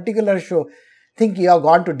that particular show, think you have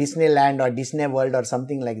gone to Disneyland or Disney World or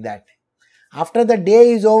something like that. After the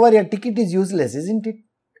day is over, your ticket is useless, isn't it?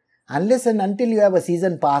 Unless and until you have a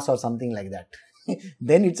season pass or something like that.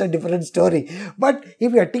 Then it's a different story. But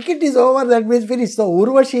if your ticket is over, that means finished. So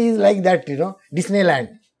Urvashi is like that, Disneyland.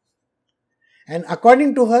 And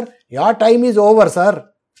according to her, your time is over, sir.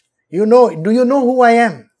 Do you know who I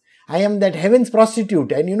am? I am that heaven's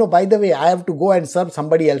prostitute. And by the way, I have to go and serve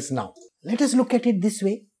somebody else now. Let us look at it this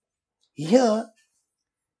way. Here,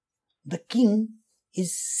 the king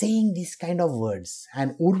is saying these kind of words.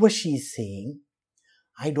 And Urvashi is saying,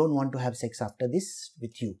 I don't want to have sex after this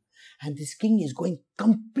with you. And this king is going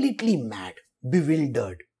completely mad,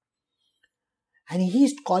 bewildered. And he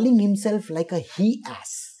is calling himself like a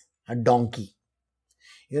he-ass, a donkey.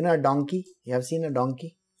 A donkey? You have seen a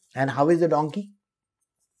donkey? And how is the donkey?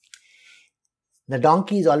 The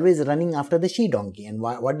donkey is always running after the she-donkey. And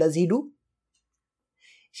what does he do?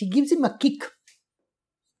 She gives him a kick.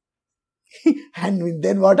 And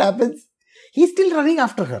then what happens? He's still running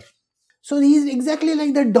after her. So he is exactly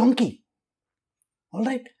like the donkey.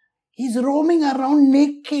 Alright? He's roaming around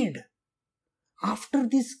naked after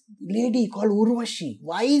this lady called Urvashi.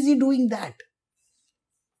 Why is he doing that?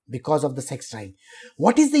 Because of the sex drive.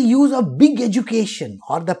 What is the use of big education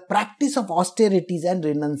or the practice of austerities and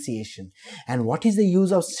renunciation? And what is the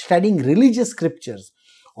use of studying religious scriptures,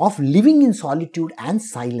 of living in solitude and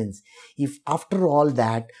silence, if after all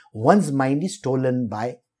that one's mind is stolen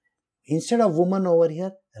by, instead of woman over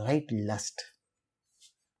here, right lust?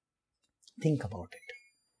 Think about it.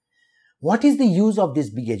 What is the use of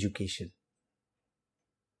this big education?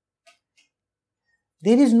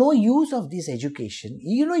 There is no use of this education.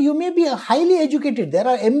 You may be highly educated. There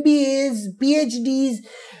are MBAs, PhDs,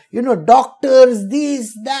 doctors,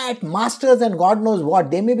 this, that, masters and God knows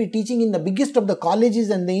what. They may be teaching in the biggest of the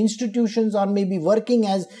colleges and the institutions, or maybe working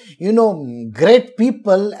as, great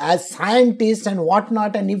people, as scientists and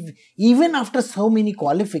whatnot. And if even after so many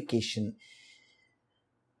qualifications,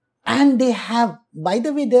 and they have, by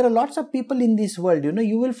the way, there are lots of people in this world,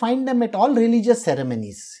 you will find them at all religious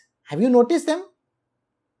ceremonies. Have you noticed them?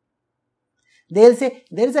 They'll say,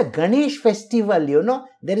 there is a Ganesh festival,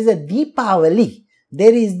 there is a Deepavali,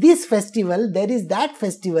 there is this festival, there is that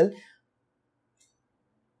festival.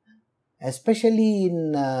 Especially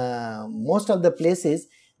in most of the places,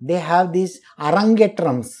 They have these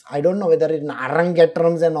arangetrams. I don't know whether it's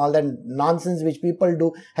arangetrams and all that nonsense which people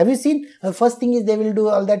do. Have you seen? The first thing is they will do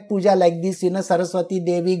all that puja like this, Saraswati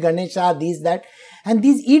Devi, Ganesha, this, that. And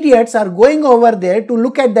these idiots are going over there to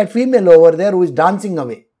look at that female over there who is dancing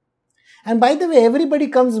away. And by the way, everybody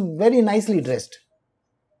comes very nicely dressed.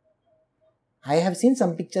 I have seen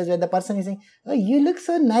some pictures where the person is saying, oh, you look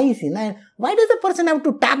so nice. Why does the person have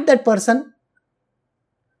to tap that person?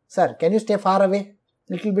 Sir, can you stay far away?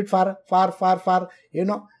 Little bit far.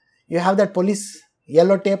 You have that police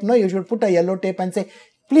yellow tape. No, you should put a yellow tape and say,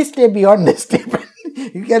 please stay beyond this tape.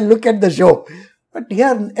 You can look at the show. But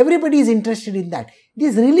here, everybody is interested in that.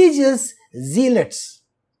 These religious zealots,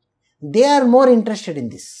 they are more interested in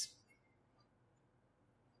this.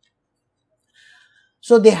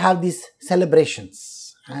 So they have these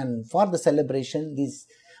celebrations. And for the celebration, this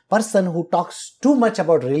person who talks too much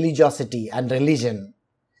about religiosity and religion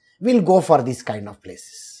will go for these kind of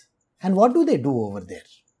places. And what do they do over there?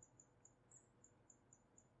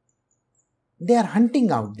 They are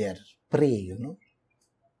hunting out their prey,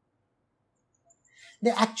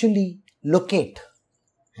 They actually locate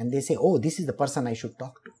and they say, oh, this is the person I should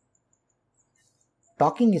talk to.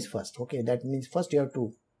 Talking is first. Okay, that means first you have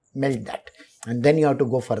to melt that and then you have to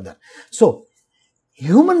go further. So,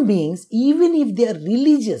 human beings, even if they are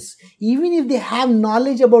religious, even if they have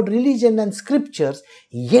knowledge about religion and scriptures,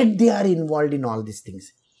 yet they are involved in all these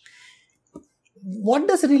things. What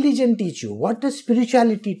does religion teach you? What does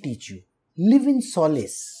spirituality teach you? Live in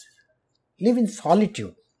solace, live in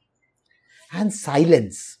solitude and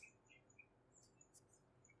silence.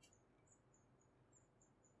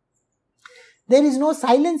 There is no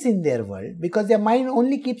silence in their world because their mind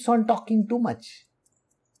only keeps on talking too much.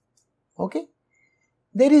 Okay?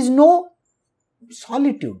 There is no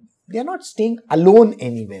solitude. They are not staying alone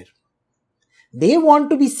anywhere. They want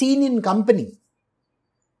to be seen in company.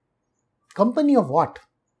 Company of what?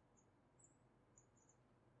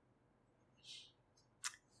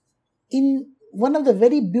 In one of the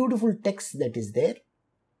very beautiful texts that is there,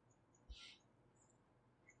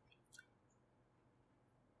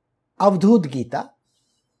 Avadhut Gita,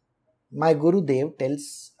 my Gurudev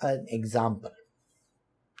tells an example.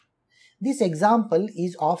 This example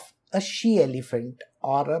is of a she elephant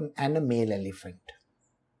and a male elephant.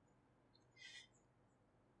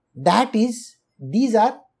 These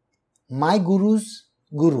are my Guru's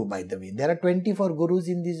Guru, by the way. There are 24 Gurus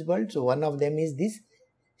in this world, so one of them is this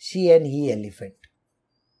she and he elephant.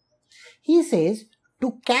 He says,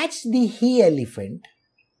 to catch the he elephant,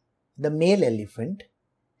 the male elephant,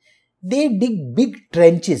 they dig big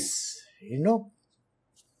trenches, in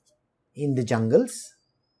the jungles.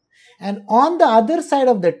 And on the other side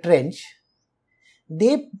of the trench,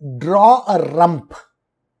 they draw a rump,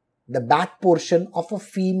 the back portion of a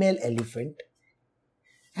female elephant,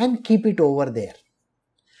 and keep it over there.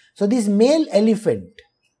 So this male elephant,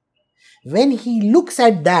 when he looks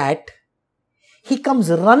at that, he comes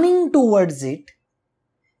running towards it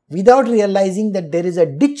without realizing that there is a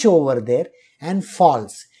ditch over there and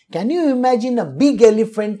falls. Can you imagine a big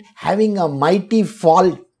elephant having a mighty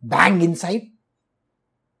fall bang inside?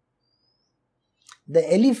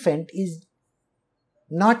 The elephant is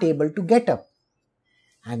not able to get up.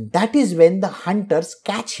 And that is when the hunters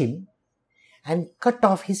catch him and cut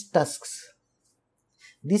off his tusks.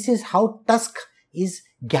 This is how tusk is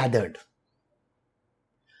gathered.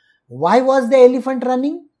 Why was the elephant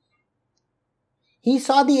running? He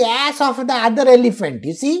saw the ass of the other elephant,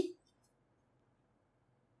 you see?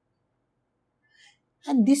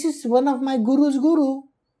 And this is one of my Guru's Guru.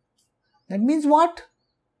 That means what?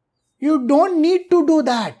 You don't need to do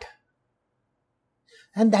that.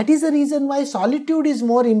 And that is the reason why solitude is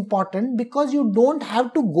more important, because you don't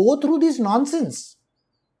have to go through this nonsense.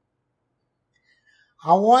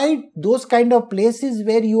 Avoid those kind of places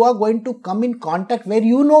where you are going to come in contact, where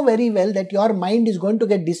you know very well that your mind is going to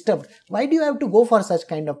get disturbed. Why do you have to go for such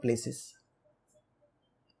kind of places?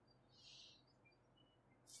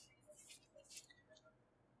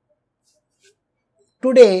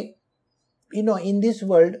 Today, in this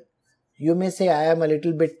world, you may say I am a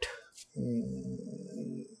little bit,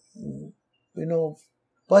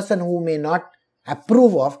 person who may not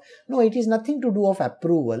approve of. No, it is nothing to do of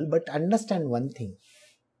approval, but understand one thing.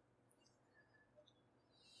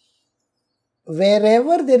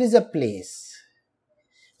 Wherever there is a place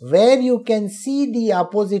where you can see the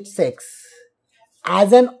opposite sex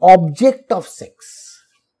as an object of sex.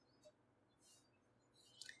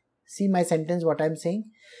 See my sentence, what I am saying?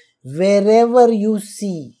 Wherever you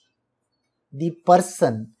see the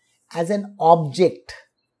person as an object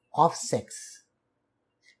of sex,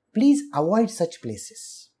 please avoid such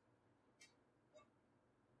places.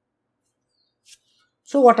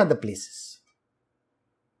 So what are the places?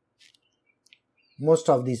 Most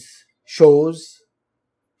of these shows,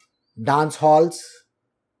 dance halls,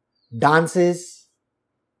 dances,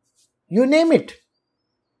 you name it.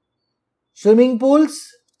 Swimming pools.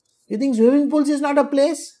 You think swimming pools is not a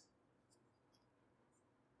place?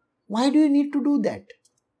 Why do you need to do that?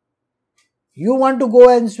 You want to go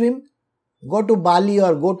and swim? Go to Bali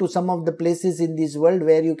or go to some of the places in this world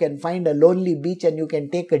where you can find a lonely beach and you can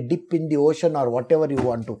take a dip in the ocean or whatever you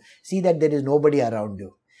want to. See that there is nobody around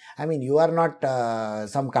you. I mean, you are not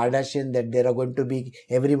some Kardashian that there are going to be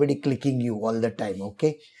everybody clicking you all the time,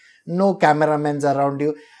 okay? No cameramans around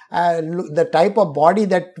you. The type of body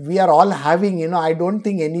that we are all having, I don't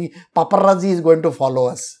think any paparazzi is going to follow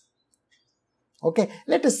us. Okay,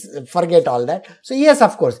 let us forget all that. So yes,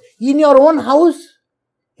 of course, in your own house,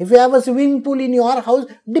 if you have a swimming pool in your house,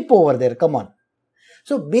 dip over there, come on.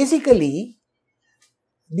 So basically,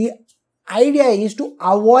 the idea is to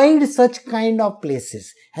avoid such kind of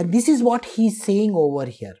places. And this is what he is saying over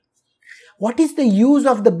here. What is the use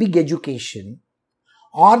of the big education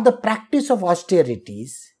or the practice of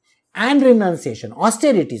austerities and renunciation?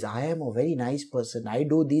 Austerities, I am a very nice person, I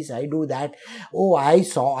do this, I do that. Oh, I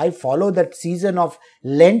follow that season of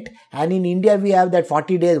Lent, and in India we have that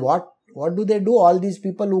 40 days. What do they do? All these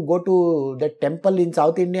people who go to the temple in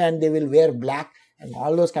South India and they will wear black and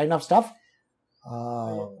all those kind of stuff.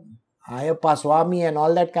 Ayappa Swami and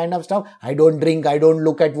all that kind of stuff. I don't drink, I don't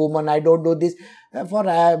look at women, I don't do this. For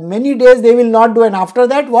many days they will not do, and after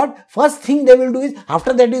that what? First thing they will do is,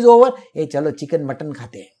 after that is over, hey chalo chicken mutton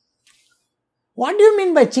khate. What do you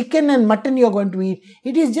mean by chicken and mutton you are going to eat?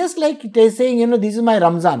 It is just like it is saying, this is my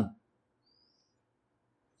Ramzan.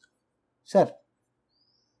 Sir,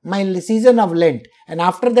 my season of Lent, and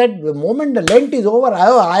after that, the moment the Lent is over,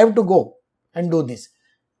 I have to go and do this.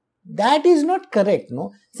 That is not correct,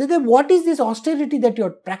 no? So then what is this austerity that you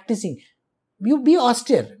are practicing? You be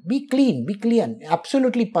austere, be clean,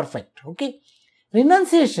 absolutely perfect, okay?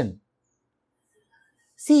 Renunciation.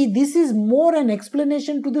 See, this is more an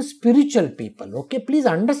explanation to the spiritual people, okay? Please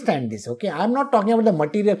understand this, okay? I am not talking about the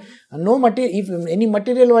material. No material. If any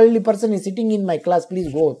material worldly person is sitting in my class,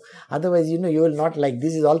 please go. Otherwise, you will not like.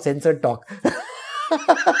 This is all censored talk.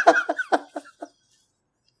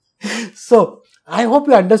 So, I hope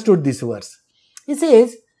you understood this verse. It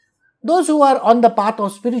says, those who are on the path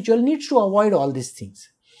of spiritual needs to avoid all these things.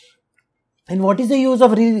 And what is the use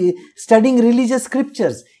of studying religious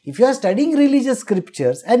scriptures? If you are studying religious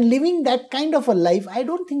scriptures and living that kind of a life, I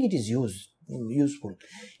don't think it is useful.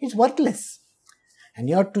 It's worthless. And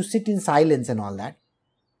you have to sit in silence and all that.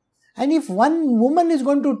 And if one woman is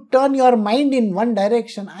going to turn your mind in one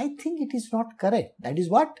direction, I think it is not correct. That is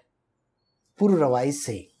what Pururava is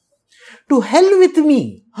saying. To hell with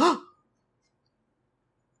me.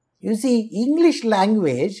 You see, English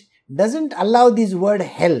language doesn't allow this word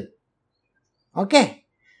hell. Okay.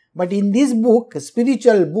 But in this book,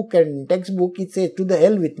 spiritual book and textbook, it says to the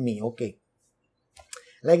hell with me. Okay.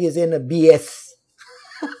 Like you say in a BS.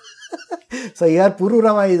 So here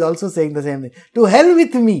Pururava is also saying the same thing. To hell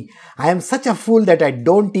with me. I am such a fool that I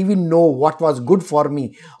don't even know what was good for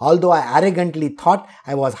me. Although I arrogantly thought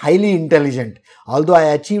I was highly intelligent. Although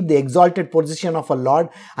I achieved the exalted position of a lord,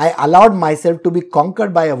 I allowed myself to be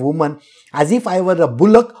conquered by a woman as if I were a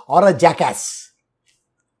bullock or a jackass.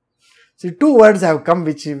 See, two words have come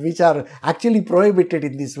which are actually prohibited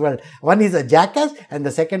in this world. One is a jackass and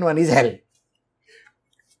the second one is hell.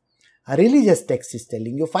 A religious text is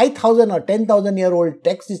telling you, 5,000 or 10,000 year old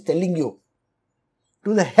text is telling you,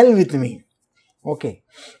 to the hell with me. Okay.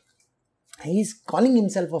 He is calling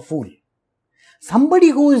himself a fool. Somebody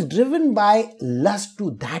who is driven by lust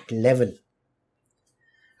to that level.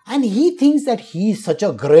 And he thinks that he is such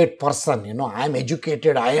a great person. I am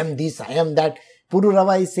educated, I am this, I am that.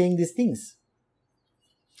 Pururava is saying these things.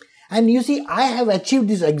 And you see, I have achieved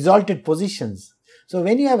these exalted positions. So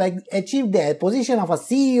when you have achieved the position of a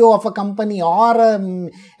CEO of a company or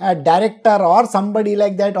a director or somebody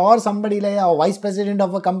like that, or somebody like a vice president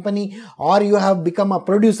of a company, or you have become a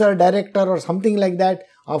producer, director or something like that,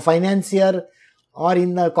 or financier, or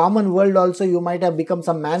in the common world also you might have become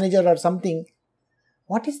some manager or something.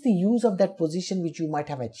 What is the use of that position which you might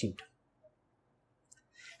have achieved?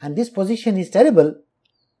 And this position is terrible.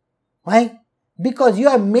 Why? Because you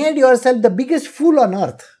have made yourself the biggest fool on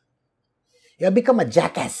earth. You have become a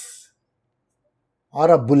jackass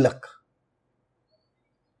or a bullock.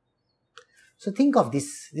 So think of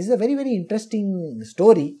this. This is a very, very interesting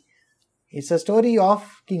story. It's a story of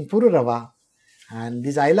King Pururava. And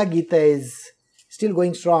this Aila Gita is still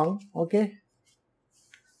going strong. Okay.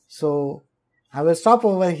 So I will stop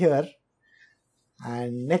over here.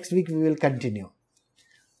 And next week we will continue.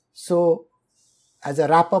 So, as a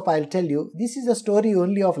wrap up, I'll tell you, this is a story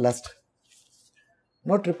only of lust.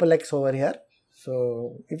 No triple X over here.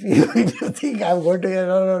 So, if you think I'm going to,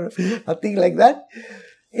 no, nothing like that.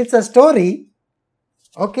 It's a story,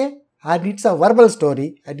 okay? And it's a verbal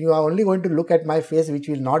story, and you are only going to look at my face, which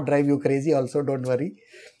will not drive you crazy also, don't worry.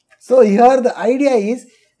 So, here the idea is,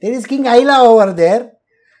 there is King Aila over there,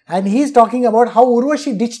 and he is talking about how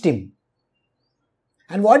Urvashi ditched him.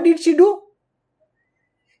 And what did she do?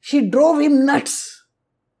 She drove him nuts,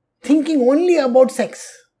 thinking only about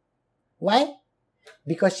sex. Why?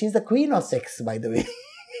 Because she is the queen of sex, by the way.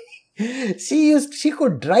 She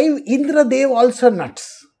could drive Indradev also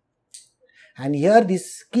nuts. And here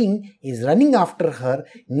this king is running after her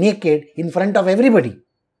naked in front of everybody.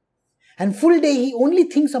 And full day he only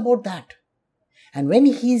thinks about that. And when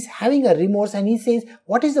he is having a remorse and he says,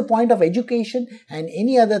 what is the point of education and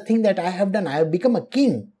any other thing that I have done? I have become a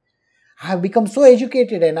king. I have become so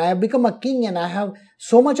educated and I have become a king and I have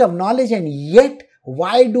so much of knowledge, and yet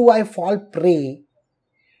why do I fall prey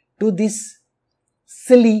to this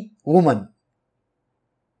silly woman?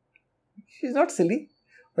 She's not silly,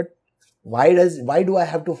 but why do I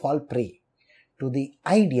have to fall prey to the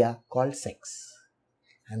idea called sex?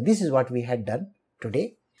 And this is what we had done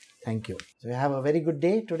today. Thank you. So you have a very good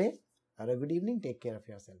day today or a good evening. Take care of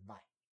yourself. Bye.